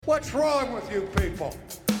What's wrong with you people?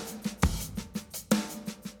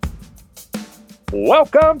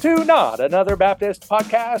 Welcome to Not Another Baptist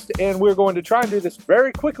Podcast, and we're going to try and do this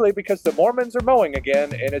very quickly because the Mormons are mowing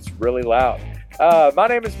again, and it's really loud. My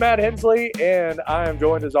name is Matt Hensley, and I am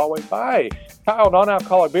joined as always by Kyle,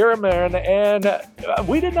 non-alcoholic beer man, and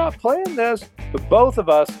we did not plan this, but both of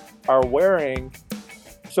us are wearing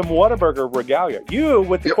some Whataburger regalia. You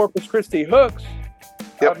with the Corpus Christi hooks.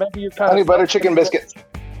 Maybe you're kind honey of butter chicken biscuits.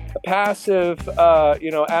 A passive,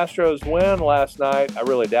 Astros win last night. I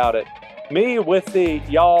really doubt it. Me with the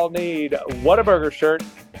Y'all Need Whataburger shirt.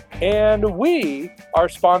 And we are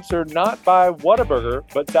sponsored not by Whataburger,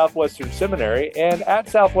 but Southwestern Seminary. And at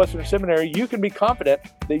Southwestern Seminary, you can be confident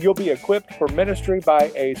that you'll be equipped for ministry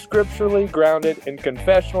by a scripturally grounded and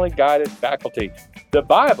confessionally guided faculty. The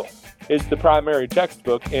Bible is the primary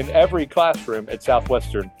textbook in every classroom at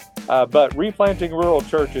Southwestern. But replanting rural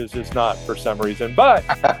churches is not for some reason. But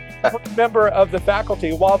a member of the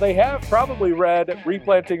faculty, while they have probably read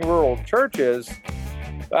Replanting Rural Churches,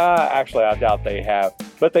 actually I doubt they have,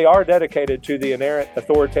 but they are dedicated to the inerrant,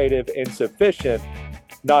 authoritative, and sufficient,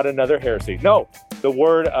 not another heresy. No, the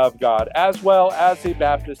Word of God, as well as the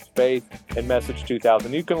Baptist Faith and Message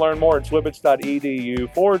 2000. You can learn more at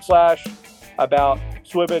swibbits.edu/about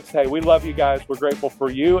Swibbits. Hey, we love you guys. We're grateful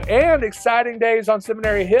for you. And exciting days on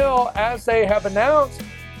Seminary Hill as they have announced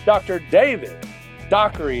Dr. David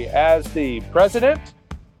Dockery as the president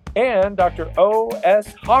and Dr.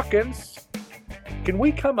 O.S. Hawkins. Can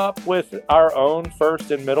we come up with our own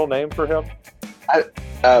first and middle name for him?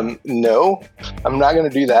 No, I'm not going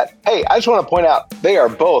to do that. Hey, I just want to point out they are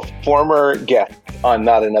both former guests on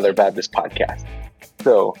Not Another Baptist Podcast.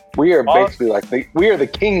 So we are basically we are the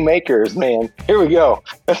kingmakers, man. Here we go.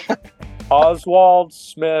 Oswald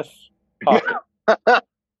Smith Hawkins.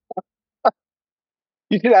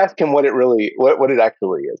 You should ask him what it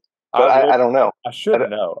actually is. But I don't know. I should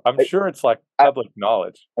know. I'm sure it's like public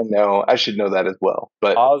knowledge. I know. I should know that as well.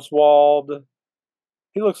 But Oswald,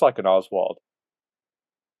 he looks like an Oswald.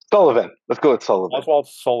 Sullivan. Let's go with Sullivan. Oswald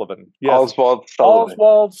Sullivan. Yes. Oswald Sullivan.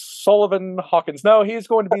 Oswald Sullivan Hawkins. No, he's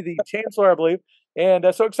going to be the chancellor, I believe. And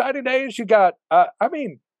so exciting days. You got, I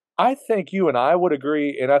think you and I would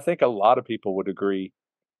agree, and I think a lot of people would agree,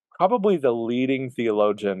 probably the leading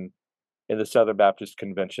theologian in the Southern Baptist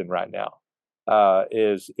Convention right now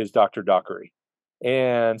is Dr. Dockery.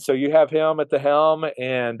 And so you have him at the helm,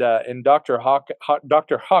 and Dr.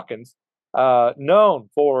 Hawkins, known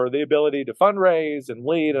for the ability to fundraise and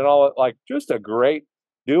lead and all, like just a great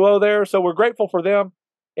duo there. So we're grateful for them.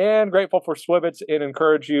 And grateful for Swibbits and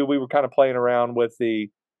encourage you. We were kind of playing around with the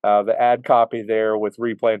ad copy there with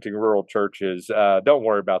Replanting Rural Churches. Don't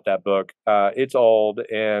worry about that book. It's old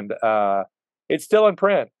and it's still in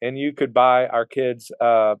print, and you could buy our kids'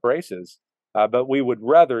 braces. But we would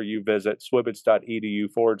rather you visit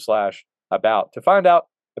swibbits.edu/about to find out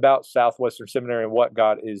about Southwestern Seminary and what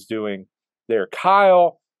God is doing there.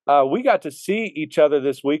 Kyle, we got to see each other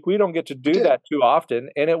this week. We don't get to do that too often,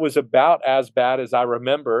 and it was about as bad as I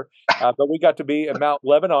remember. But we got to be in Mount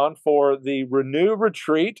Lebanon for the Renew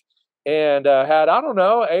Retreat and had,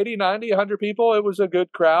 80, 90, 100 people. It was a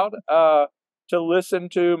good crowd to listen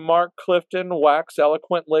to Mark Clifton wax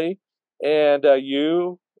eloquently, and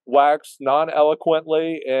you wax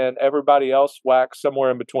non-eloquently, and everybody else wax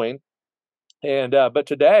somewhere in between. And but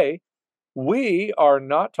today, we are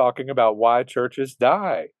not talking about why churches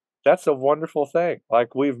die. That's a wonderful thing.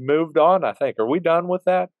 Like, we've moved on, I think. Are we done with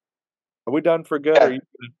that? Are we done for good?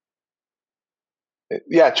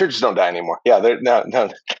 Yeah, churches don't die anymore. Yeah, they're no.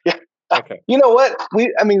 Yeah. Okay. You know what?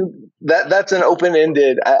 That's an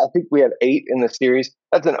open-ended. I think we have 8 in the series.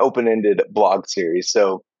 That's an open-ended blog series.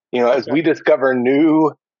 So, as we discover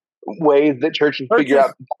new ways that churches figure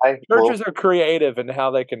out to die. Churches are creative in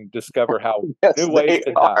how they can discover how new ways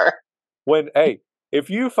to die. If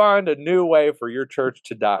you find a new way for your church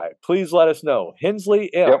to die, please let us know.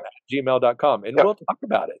 hensley@gmail.com, and we'll talk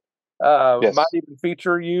about it. Might even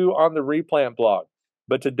feature you on the Replant blog.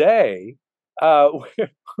 But today, we're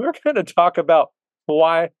going to talk about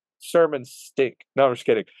why sermons stink. No, I'm just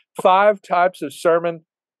kidding. 5 types of sermon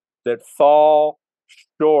that fall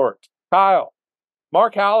short. Kyle,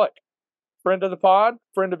 Mark Halleck, friend of the pod,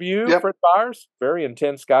 friend of you, friend of ours, very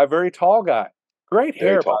intense guy, very tall guy. Great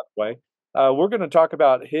hair, by the way. We're going to talk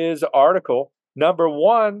about his article, number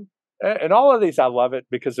 1, and all of these, I love it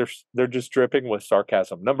because they're just dripping with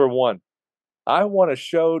sarcasm. Number 1, I want to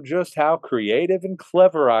show just how creative and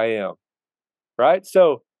clever I am, right?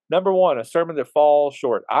 So, number 1, a sermon that falls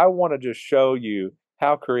short. I want to just show you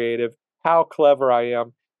how creative, how clever I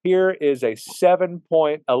am. Here is a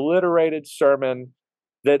 7-point alliterated sermon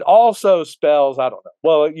that also spells, I don't know.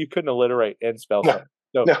 Well, you couldn't alliterate and spell something.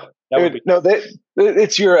 No,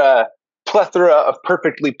 It's your plethora of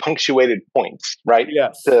perfectly punctuated points, right?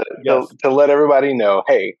 Yes. To let everybody know,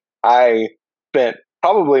 hey, I spent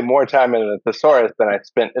probably more time in a thesaurus than I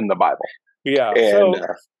spent in the Bible. Yeah. And,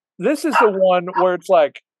 so this is the one where it's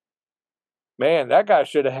like, man, that guy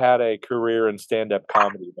should have had a career in stand-up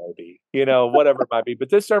comedy, maybe, whatever it might be. But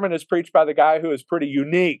this sermon is preached by the guy who is pretty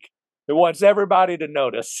unique, who wants everybody to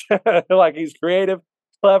notice. Like, he's creative,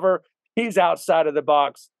 clever, he's outside of the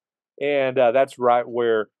box, and that's right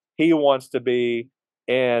where he wants to be,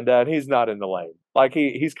 and he's not in the lane. Like,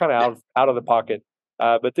 he's kind of out of the pocket.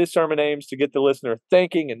 But this sermon aims to get the listener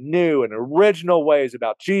thinking in new and original ways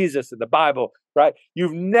about Jesus and the Bible, right?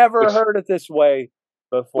 You've never heard it this way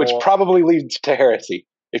before. Which probably leads to heresy.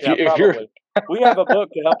 If you're We have a book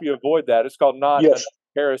to help you avoid that. It's called Not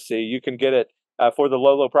Heresy. You can get it for the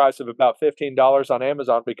low price of about $15 on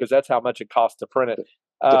Amazon, because that's how much it costs to print it.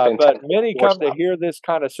 But many come to hear this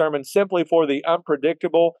kind of sermon simply for the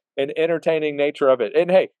unpredictable and entertaining nature of it.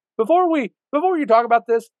 And hey, before you talk about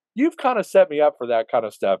this, you've kind of set me up for that kind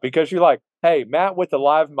of stuff, because you're like, hey, Matt with the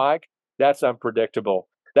live mic, that's unpredictable.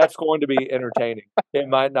 That's going to be entertaining. It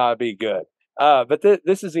might not be good. But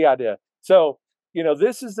this is the idea. So,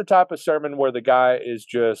 this is the type of sermon where the guy is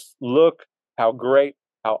just, look how great,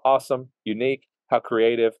 how awesome, unique, how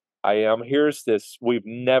creative I am. Here's this. We've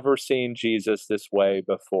never seen Jesus this way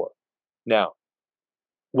before. Now,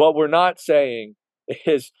 what we're not saying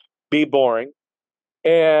is be boring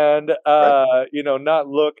and, not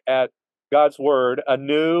look at God's word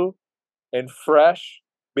anew and fresh,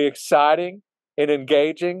 be exciting and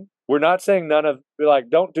engaging. We're not saying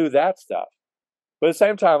don't do that stuff. But at the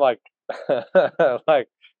same time,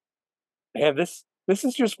 man, this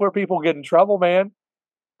is just where people get in trouble, man.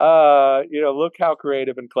 Look how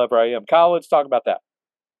creative and clever I am. Kyle, let's talk about that.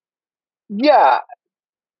 Yeah.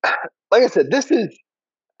 Like I said,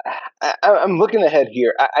 I'm looking ahead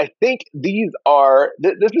here. I think this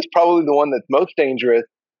is probably the one that's most dangerous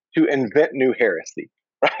to invent new heresy,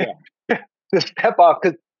 right? Yeah. To step off,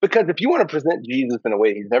 because if you want to present Jesus in a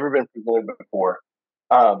way he's never been presented before,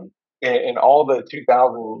 in all the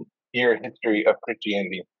 2,000-year history of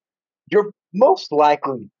Christianity, you're most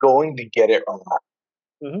likely going to get it wrong.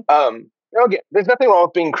 Mm-hmm. Again, there's nothing wrong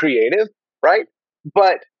with being creative, right?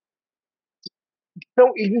 But it's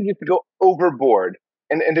so easy just to go overboard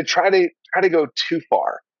and to try to go too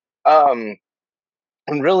far. And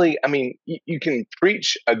really, I mean, you can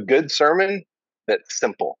preach a good sermon that's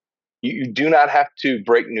simple. You do not have to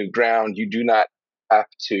break new ground. You do not have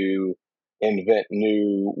to invent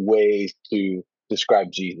new ways to describe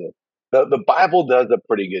Jesus. The Bible does a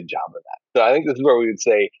pretty good job of that. So I think this is where we would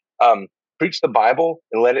say, preach the Bible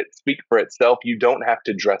and let it speak for itself. You don't have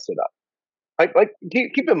to dress it up. Like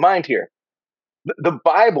keep in mind here, the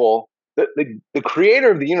Bible, the creator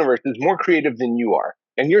of the universe is more creative than you are.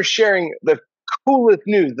 And you're sharing the coolest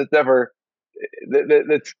news that's ever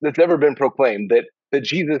been proclaimed, that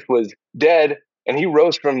Jesus was dead and he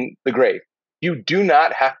rose from the grave. You do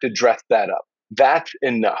not have to dress that up. That's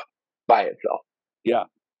enough by itself. Yeah.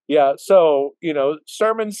 Yeah. So,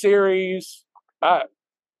 sermon series,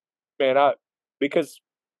 because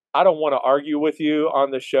I don't want to argue with you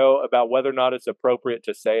on the show about whether or not it's appropriate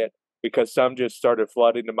to say it, because some just started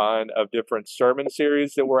flooding the mind of different sermon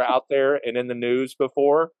series that were out there and in the news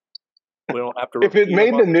before. We don't have to. If it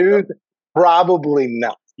made the news, probably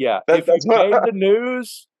not. Yeah. If it made the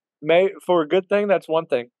news, for a good thing, that's one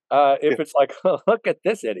thing. If it's like, look at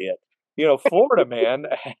this idiot. Florida man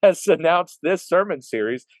has announced this sermon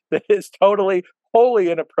series that is wholly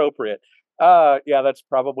inappropriate. That's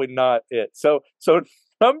probably not it. So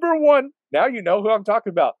number one, now you know who I'm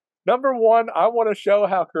talking about. Number one, I want to show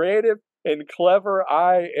how creative and clever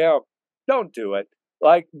I am. Don't do it.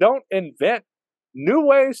 Don't invent new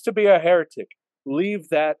ways to be a heretic. Leave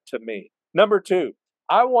that to me. Number two,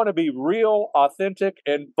 I want to be real, authentic,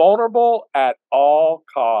 and vulnerable at all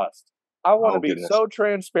costs. I want to be so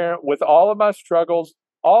transparent with all of my struggles,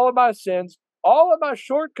 all of my sins, all of my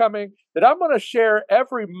shortcomings, that I'm going to share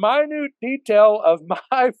every minute detail of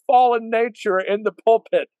my fallen nature in the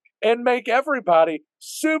pulpit and make everybody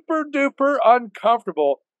super duper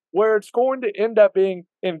uncomfortable, where it's going to end up being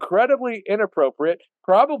incredibly inappropriate,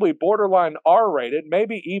 probably borderline R-rated,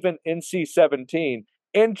 maybe even NC-17,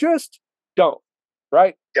 and just don't,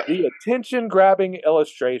 right? Yep. The attention-grabbing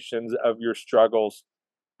illustrations of your struggles,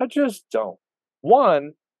 I just don't.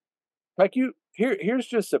 One, here's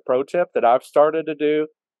just a pro tip that I've started to do.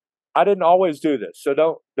 I didn't always do this, so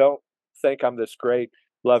don't think I'm this great,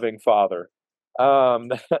 loving father.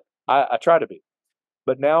 I try to be.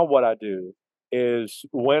 But now what I do is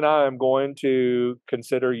when I'm going to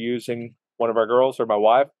consider using one of our girls or my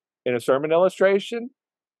wife in a sermon illustration.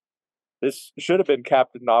 This should have been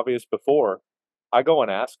Captain Obvious before. I go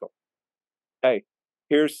and ask them, "Hey,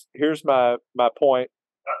 here's my point.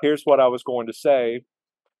 Here's what I was going to say.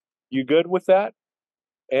 You good with that?"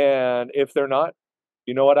 And if they're not,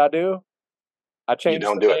 you know what I do? I change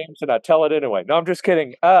the names and I tell it anyway. No, I'm just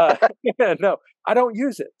kidding. No, I don't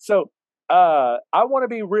use it. So I want to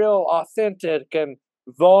be real authentic and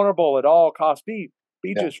vulnerable at all costs. Be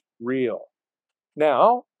just real.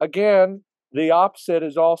 Now, again, the opposite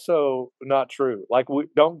is also not true. Like, we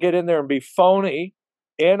don't get in there and be phony,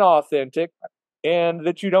 inauthentic, and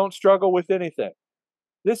that you don't struggle with anything.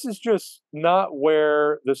 This is just not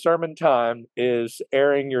where the sermon time is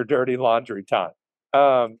airing your dirty laundry time.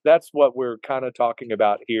 That's what we're kind of talking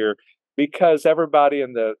about here, because everybody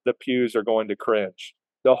in the pews are going to cringe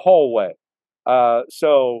the whole way.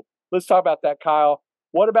 So let's talk about that, Kyle.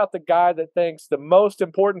 What about the guy that thinks the most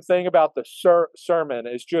important thing about the sermon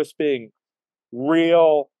is just being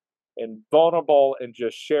real and vulnerable and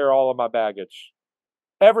just share all of my baggage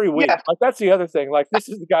every week? Yeah. Like, that's the other thing. Like, this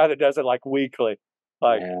is the guy that does it like weekly.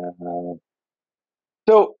 Like,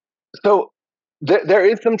 so there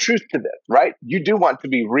is some truth to this, right? You do want to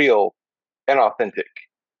be real and authentic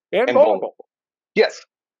and vulnerable. Yes,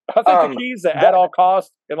 I think the key is at all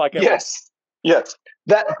costs and like yes.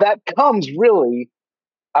 That comes really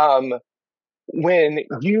when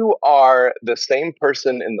you are the same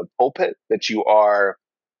person in the pulpit that you are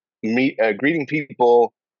greeting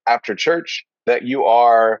people after church, that you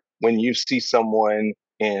are when you see someone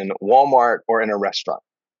in Walmart or in a restaurant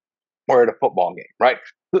or at a football game, right?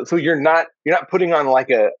 So you're not putting on like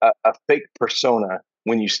a fake persona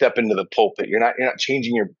when you step into the pulpit. You're not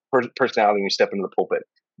changing your personality when you step into the pulpit.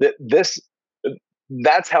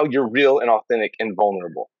 That's how you're real and authentic and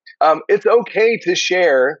vulnerable. It's okay to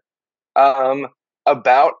share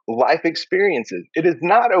about life experiences. It is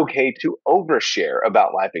not okay to overshare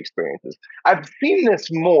about life experiences. I've seen this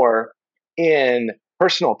more in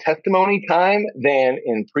personal testimony time than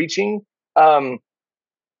in preaching,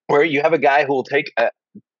 where you have a guy who will take a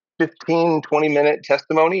 15, 20-minute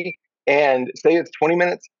testimony and say it's 20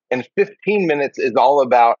 minutes, and 15 minutes is all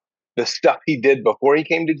about the stuff he did before he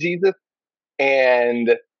came to Jesus.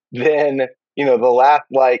 And then, the last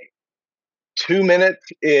like 2 minutes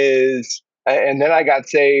is, and then I got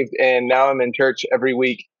saved and now I'm in church every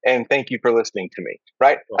week and thank you for listening to me.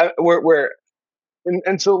 Right.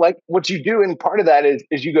 And so like what you do, and part of that is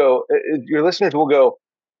you go, your listeners will go,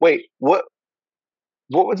 wait, what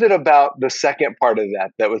was it about the second part of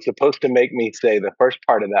that was supposed to make me say the first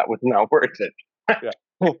part of that was not worth it? Yeah.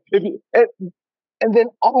 And then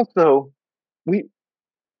also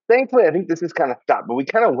thankfully, I think this is kind of stopped, but we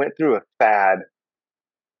kind of went through a fad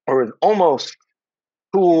where it was almost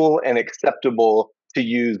cool and acceptable to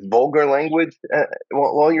use vulgar language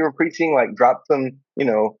while you were preaching, like drop some,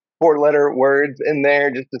 4-letter words in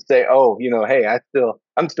there just to say, oh, hey,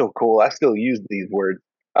 I'm still cool. I still use these words.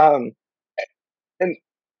 And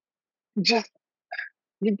just,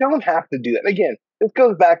 you don't have to do that. Again, this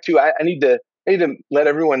goes back to, I need to let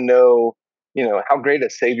everyone know, how great a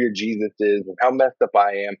savior Jesus is and how messed up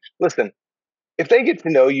I am. Listen, if they get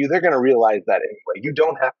to know you, they're going to realize that anyway. You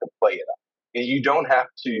don't have to play it up. You don't have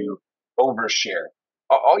to overshare.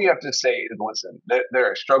 All you have to say is, listen, there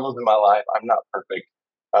are struggles in my life. I'm not perfect.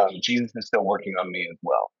 Jesus is still working on me as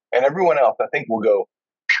well. And everyone else, I think, will go,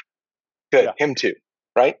 good, yeah. Him too,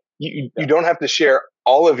 right? You don't have to share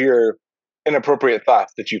all of your inappropriate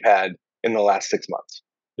thoughts that you've had in the last 6 months.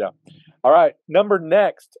 Yeah. All right. Number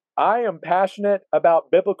next, I am passionate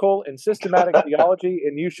about biblical and systematic theology,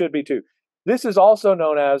 and you should be too. This is also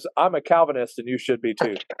known as I'm a Calvinist, and you should be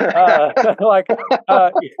too.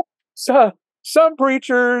 So some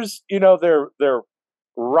preachers, they're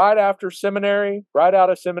right out of seminary.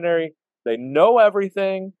 They know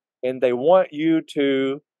everything, and they want you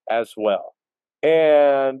to as well.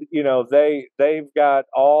 And they've got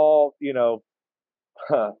all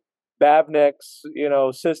Babnick's,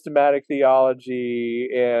 systematic theology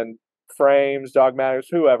and Frames, dogmatics,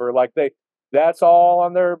 whoever. Like that's all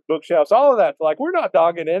on their bookshelves. All of that. Like, we're not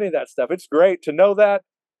dogging any of that stuff. It's great to know that.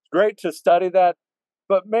 It's great to study that.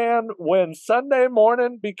 But man, when Sunday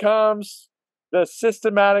morning becomes the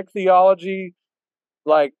systematic theology,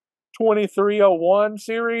 like 2301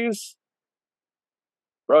 series,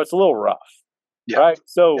 bro, it's a little rough. Yeah. Right?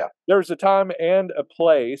 So there's a time and a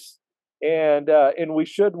place, and we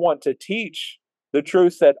should want to teach the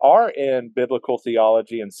truths that are in biblical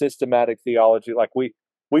theology and systematic theology. Like we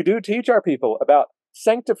do teach our people about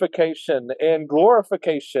sanctification and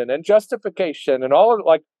glorification and justification and all of,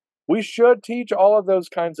 like, we should teach all of those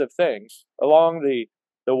kinds of things along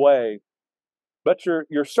the way. But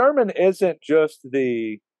your sermon isn't just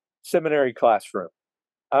the seminary classroom.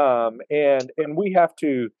 And we have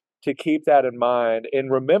to keep that in mind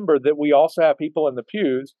and remember that we also have people in the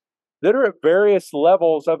pews that are at various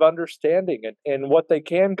levels of understanding and what they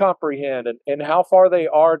can comprehend and how far they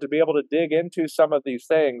are to be able to dig into some of these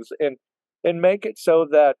things and make it so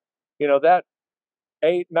that that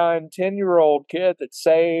 8, 9, 10-year-old kid that's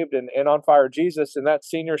saved and on fire Jesus and that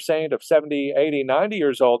senior saint of 70, 80, 90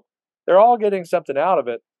 years old, they're all getting something out of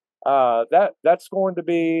it. That's going to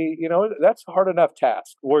be, that's a hard enough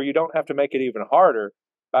task where you don't have to make it even harder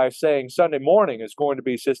by saying Sunday morning is going to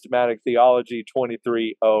be systematic theology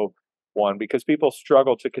 2301 because people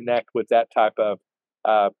struggle to connect with that type of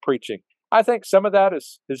preaching. I think some of that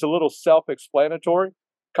is a little self-explanatory.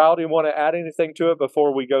 Kyle, do you want to add anything to it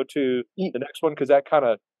before we go to the next one? Because that kind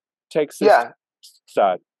of takes this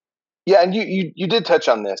side. Yeah, and you did touch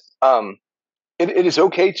on this. It is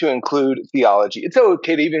okay to include theology. It's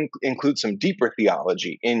okay to even include some deeper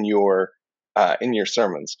theology in your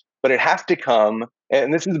sermons, but it has to come.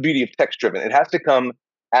 And this is the beauty of text driven. It has to come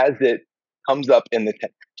as it comes up in the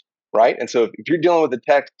text, right? And so if you're dealing with a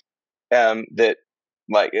text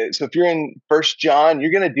so if you're in First John,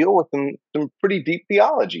 you're going to deal with some pretty deep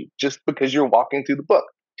theology just because you're walking through the book.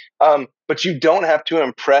 But you don't have to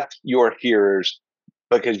impress your hearers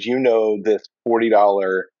because you know this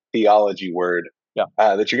 $40 theology word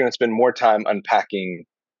that you're going to spend more time unpacking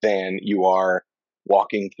than you are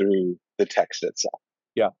walking through the text itself.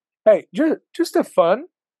 Yeah. Hey, just a fun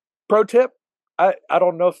pro tip. I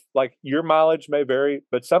don't know if your mileage may vary,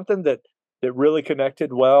 but something that really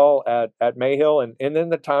connected well at Mayhill and then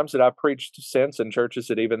the times that I've preached since in churches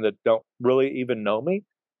that don't really even know me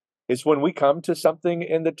is when we come to something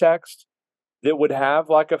in the text that would have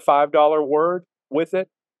like a $5 word with it,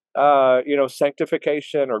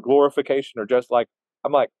 sanctification or glorification or just like,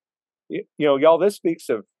 I'm like, y'all, this speaks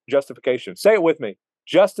of justification. Say it with me.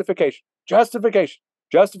 Justification, justification,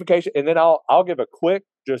 justification. And then I'll give a quick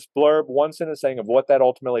just blurb, one sentence saying of what that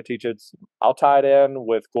ultimately teaches. I'll tie it in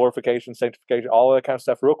with glorification, sanctification, all of that kind of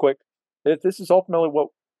stuff real quick. This is ultimately what,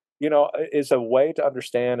 is a way to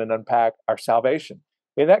understand and unpack our salvation.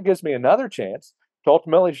 And that gives me another chance to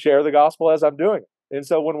ultimately share the gospel as I'm doing it. And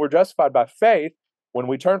so when we're justified by faith, when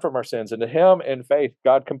we turn from our sins into Him in faith,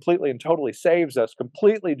 God completely and totally saves us,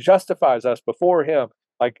 completely justifies us before Him.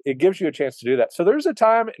 Like it gives you a chance to do that. So there's a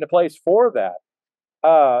time and a place for that.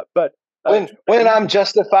 But when I'm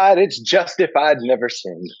justified, it's justified, never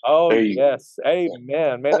sinned. Oh yes,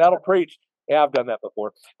 amen, man. That'll preach. Yeah, I've done that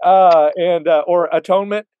before. Or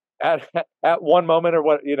atonement at one moment or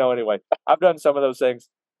what Anyway, I've done some of those things.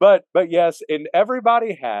 But yes, and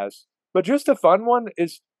everybody has. But just a fun one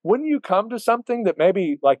is when you come to something that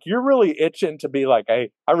maybe like you're really itching to be like,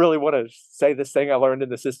 hey, I really want to say this thing I learned in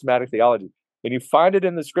the systematic theology, and you find it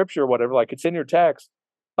in the scripture or whatever, like it's in your text.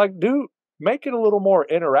 Like, make it a little more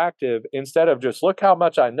interactive instead of just look how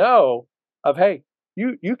much I know of, hey,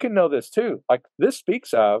 you can know this too. Like this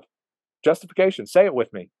speaks of justification. Say it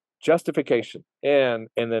with me. Justification. And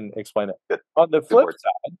then explain it. On the flip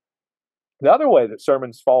side, the other way that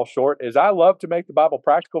sermons fall short is I love to make the Bible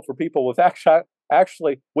practical for people without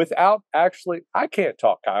actually, I can't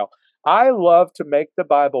talk, Kyle. I love to make the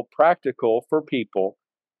Bible practical for people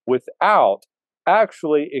without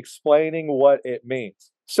actually explaining what it means.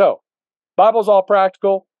 So, Bible's all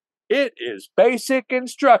practical. It is basic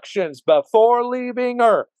instructions before leaving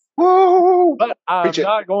Earth. Woo! But I'm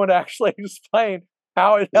not going to actually explain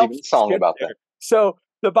how it helps. There's a song about that. So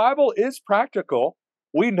the Bible is practical.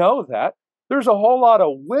 We know that. There's a whole lot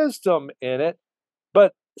of wisdom in it,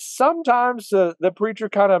 but sometimes the preacher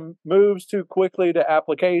kind of moves too quickly to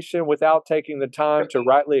application without taking the time to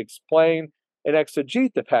rightly explain and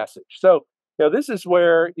exegete the passage. So this is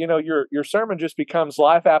where your sermon just becomes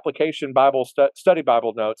life application Bible study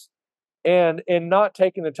Bible notes, and not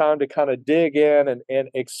taking the time to kind of dig in and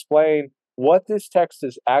explain what this text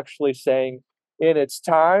is actually saying in its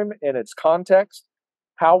time, in its context,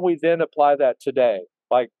 how we then apply that today.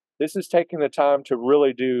 Like this is taking the time to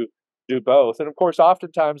really do both. And of course,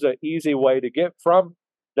 oftentimes an easy way to get from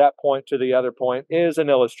that point to the other point is an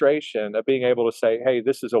illustration of being able to say, hey,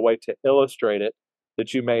 this is a way to illustrate it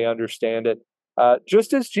that you may understand it.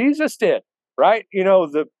 Just as Jesus did, right?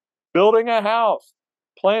 The building a house,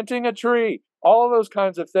 planting a tree, all of those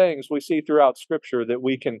kinds of things we see throughout Scripture that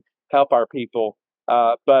we can help our people.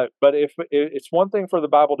 But if it's one thing for the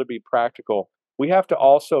Bible to be practical, we have to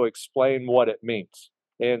also explain what it means.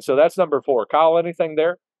 And so that's number 4. Kyle, anything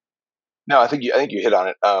there? No, I think you hit on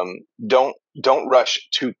it. Don't rush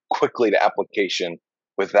too quickly to application.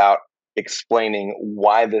 without explaining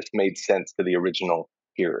why this made sense to the original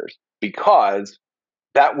hearers, because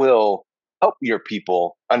that will help your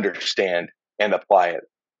people understand and apply it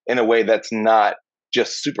in a way that's not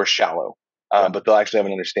just super shallow, but they'll actually have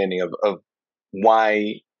an understanding of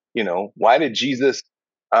why, why did Jesus,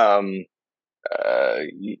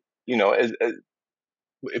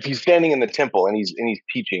 if he's standing in the temple and he's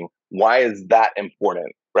teaching, why is that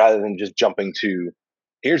important rather than just jumping to,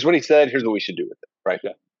 here's what he said, here's what we should do with it, right?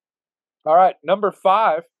 Yeah. All right, number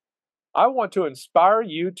 5. I want to inspire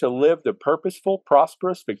you to live the purposeful,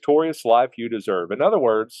 prosperous, victorious life you deserve. In other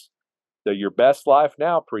words, your best life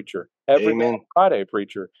now, preacher. Every day Friday,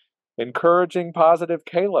 preacher. Encouraging, positive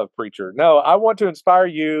K-Love, preacher. No, I want to inspire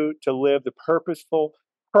you to live the purposeful,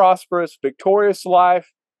 prosperous, victorious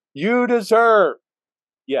life you deserve.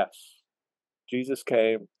 Yes, Jesus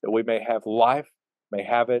came that we may have life, may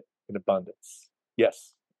have it in abundance.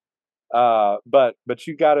 Yes. But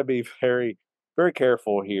you got to be very, very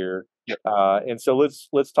careful here. Yep. And so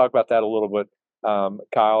let's talk about that a little bit,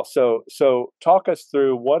 Kyle. So talk us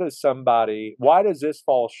through why does this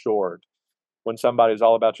fall short when somebody's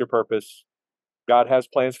all about your purpose? God has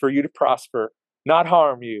plans for you to prosper, not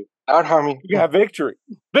harm you. Not harm you. You have victory.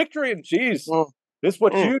 Victory in Jesus. This is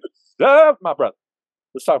what you deserve, my brother.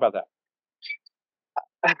 Let's talk about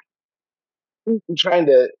that. I'm trying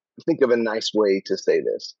to think of a nice way to say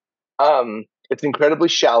this. It's incredibly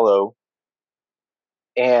shallow,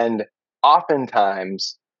 and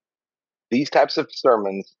oftentimes these types of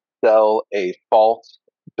sermons sell a false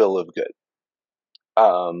bill of goods.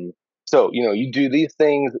 So you do these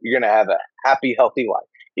things, you're going to have a happy, healthy life,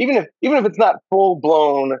 even if it's not full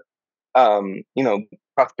blown,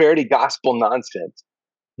 prosperity gospel nonsense.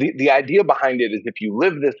 The idea behind it is, if you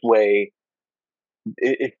live this way,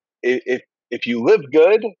 if you live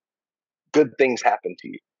good things happen to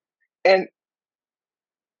you. And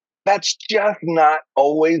that's just not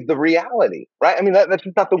always the reality, right? I mean, that's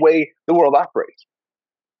just not the way the world operates.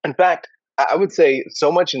 In fact, I would say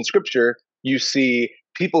so much in Scripture, you see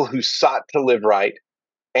people who sought to live right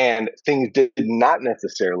and things did not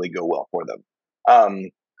necessarily go well for them.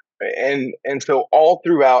 And so all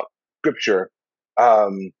throughout Scripture,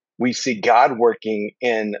 we see God working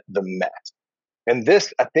in the mess. And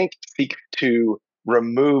this, I think, seeks to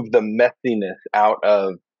remove the messiness out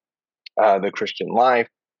of the Christian life,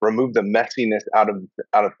 remove the messiness out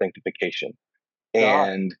of sanctification.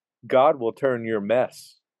 And God will turn your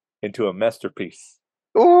mess into a masterpiece.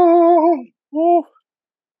 Ooh. All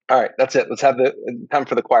right, that's it. Let's have the time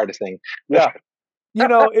for the choir to sing. Yeah.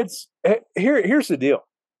 It's here's the deal.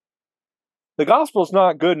 The gospel is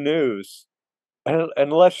not good news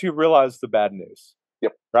unless you realize the bad news.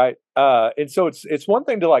 Yep. Right. And so it's one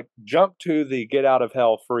thing to jump to the get out of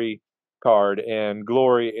hell free card and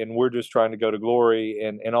glory, and we're just trying to go to glory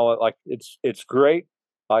and all that. It's great.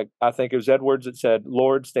 I think it was Edwards that said,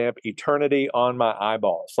 "Lord, stamp eternity on my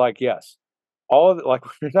eyeballs." Yes, all of it.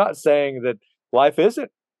 We're not saying that life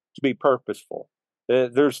isn't to be purposeful.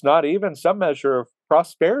 There's not even some measure of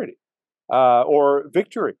prosperity or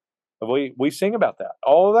victory. We sing about that.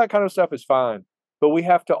 All of that kind of stuff is fine. But we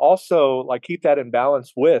have to also keep that in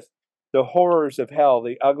balance with the horrors of hell,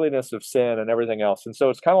 the ugliness of sin, and everything else. And so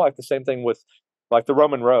it's kind of like the same thing with the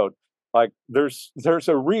Roman road. There's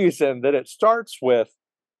a reason that it starts with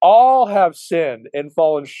all have sinned and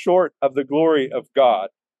fallen short of the glory of God,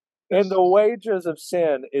 and the wages of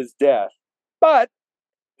sin is death. But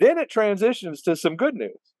then it transitions to some good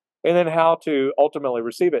news, and then how to ultimately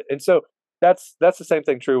receive it. And so that's the same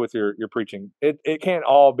thing true with your preaching. It can't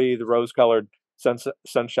all be the rose-colored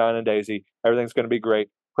sunshine and daisy. Everything's going to be great.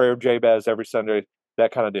 Prayer of Jabez every Sunday,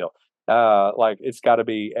 that kind of deal. It's got to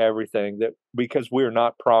be everything, that because we're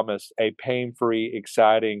not promised a pain-free,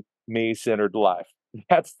 exciting, me-centered life.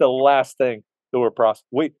 That's the last thing that we're promised.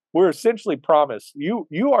 We're essentially promised.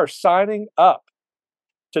 You are signing up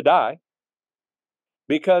to die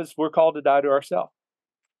because we're called to die to ourselves,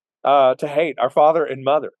 to hate our father and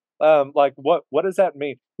mother. What does that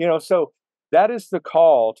mean? So that is the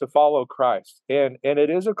call to follow Christ, and it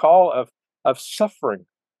is a call of suffering,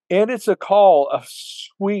 and it's a call of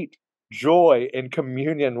sweet joy and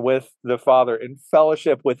communion with the Father and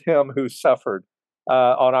fellowship with Him who suffered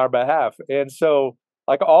on our behalf. And so,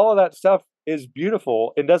 all of that stuff is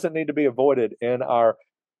beautiful and doesn't need to be avoided in our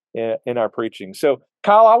preaching. So,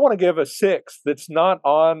 Kyle, I want to give a 6 that's not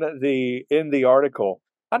in the article.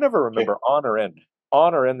 I never remember on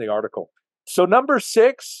or in the article. So number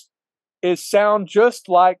 6 is sound just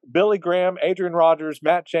like Billy Graham, Adrian Rogers,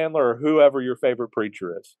 Matt Chandler, or whoever your favorite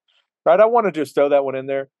preacher is. Right? I want to just throw that one in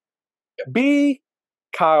there. Be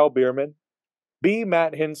Kyle Bierman. Be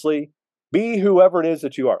Matt Hensley. Be whoever it is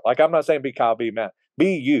that you are. Like, I'm not saying be Kyle, be Matt.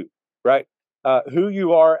 Be you, right? Who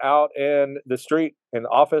you are out in the street, in the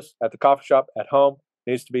office, at the coffee shop, at home,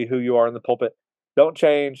 needs to be who you are in the pulpit. Don't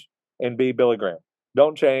change and be Billy Graham.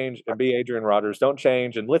 Don't change and be Adrian Rogers. Don't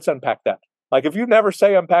change, and let's unpack that. Like, if you never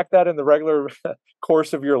say unpack that in the regular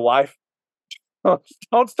course of your life,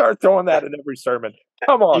 don't start throwing that in every sermon.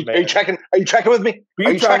 Come on, man. Are you tracking with me?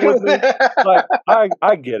 Are you tracking with me? Like,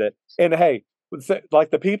 I get it. And hey, like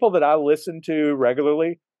the people that I listen to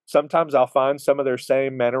regularly, sometimes I'll find some of their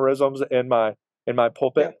same mannerisms in my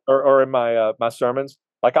pulpit or in my my sermons.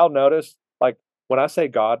 Like, I'll notice, like, when I say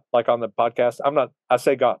God, like on the podcast, I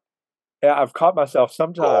say God. Yeah, I've caught myself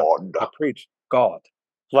sometimes. I preach God.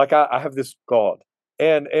 Like, I have this God.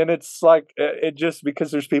 And it's like, it just,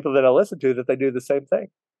 because there's people that I listen to that they do the same thing.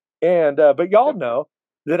 And, but y'all know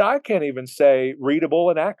that I can't even say readable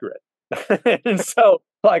and accurate. And so,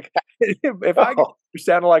 like, if I get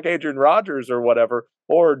sounding like Adrian Rogers or whatever,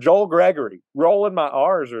 or Joel Gregory, rolling my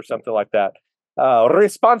R's or something like that,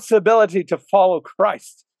 responsibility to follow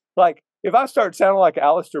Christ. Like, if I start sounding like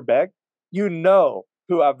Alistair Begg, you know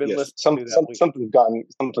who I've been listening to. Something's gone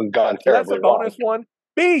terribly That's a bonus one.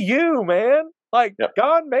 Be you, man. Like,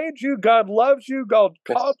 God made you, God loves you, God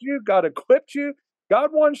called you, God equipped you.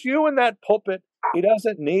 God wants you in that pulpit. He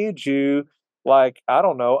doesn't need you, like, I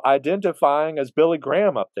don't know, identifying as Billy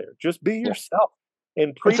Graham up there. Just be yourself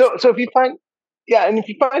and preach. So if you find, and if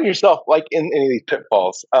you find yourself like in any of these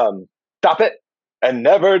pitfalls, stop it and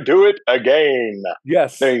never do it again.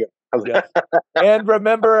 Yes. There you go. Yes. And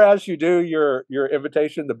remember, as you do your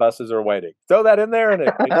invitation, the buses are waiting. Throw that in there, and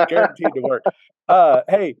it's guaranteed to work.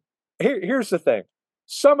 Hey, here's the thing.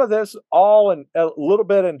 Some of this, all in a little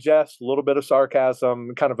bit in jest, a little bit of sarcasm,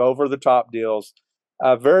 kind of over the top deals.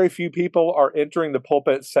 Very few people are entering the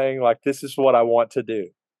pulpit saying, like, this is what I want to do.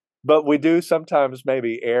 But we do sometimes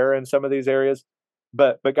maybe err in some of these areas.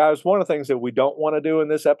 But guys, one of the things that we don't want to do in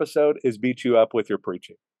this episode is beat you up with your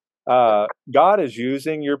preaching. God is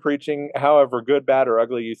using your preaching, however good, bad, or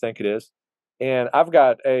ugly you think it is. And I've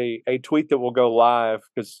got a tweet that will go live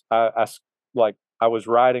because I was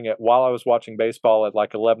writing it while I was watching baseball at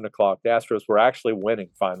like 11 o'clock. The Astros were actually winning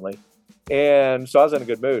finally. And so I was in a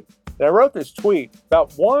good mood. And I wrote this tweet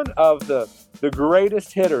about one of the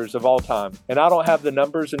greatest hitters of all time. And I don't have the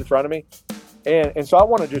numbers in front of me. And so I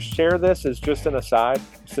want to just share this as just an aside,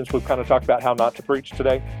 since we've kind of talked about how not to preach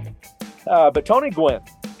today. But Tony Gwynn.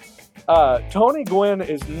 Tony Gwynn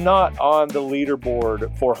is not on the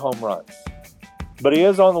leaderboard for home runs. But he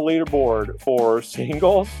is on the leaderboard for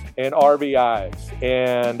singles and RBIs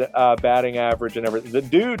and batting average and everything. The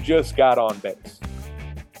dude just got on base.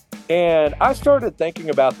 And I started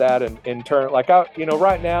thinking about that in turn. Like,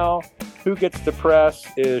 right now, who gets the press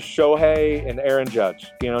is Shohei and Aaron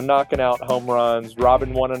Judge, knocking out home runs,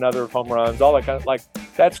 robbing one another of home runs, all that kind of, like,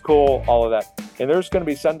 that's cool, all of that. And there's going to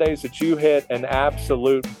be Sundays that you hit an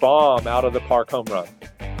absolute bomb out of the park home run.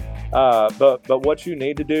 But what you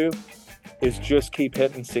need to do is just keep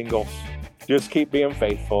hitting singles. Just keep being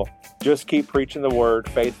faithful. Just keep preaching the word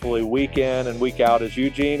faithfully week in and week out. As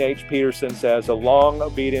Eugene H. Peterson says, a long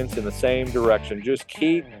obedience in the same direction. Just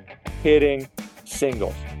keep hitting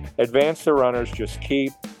singles. Advance the runners. Just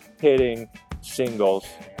keep hitting singles.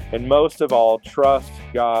 And most of all, trust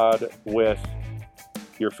God with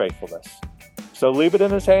your faithfulness. So leave it in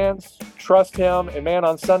his hands. Trust him. And man,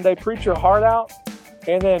 on Sunday, preach your heart out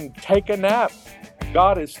and then take a nap.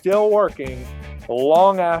 God is still working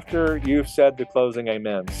long after you've said the closing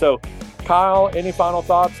amen. So, Kyle, any final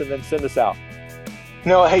thoughts, and then send us out?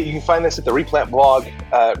 No, hey, you can find this at the Replant blog,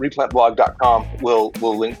 replantblog.com. We'll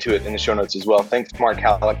link to it in the show notes as well. Thanks, Mark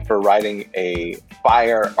Halleck, for writing a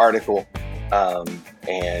fire article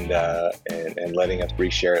and letting us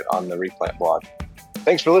reshare it on the Replant blog.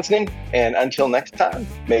 Thanks for listening, and until next time,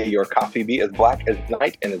 may your coffee be as black as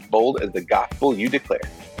night and as bold as the gospel you declare.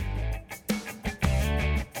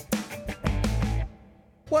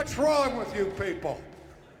 What's wrong with you people?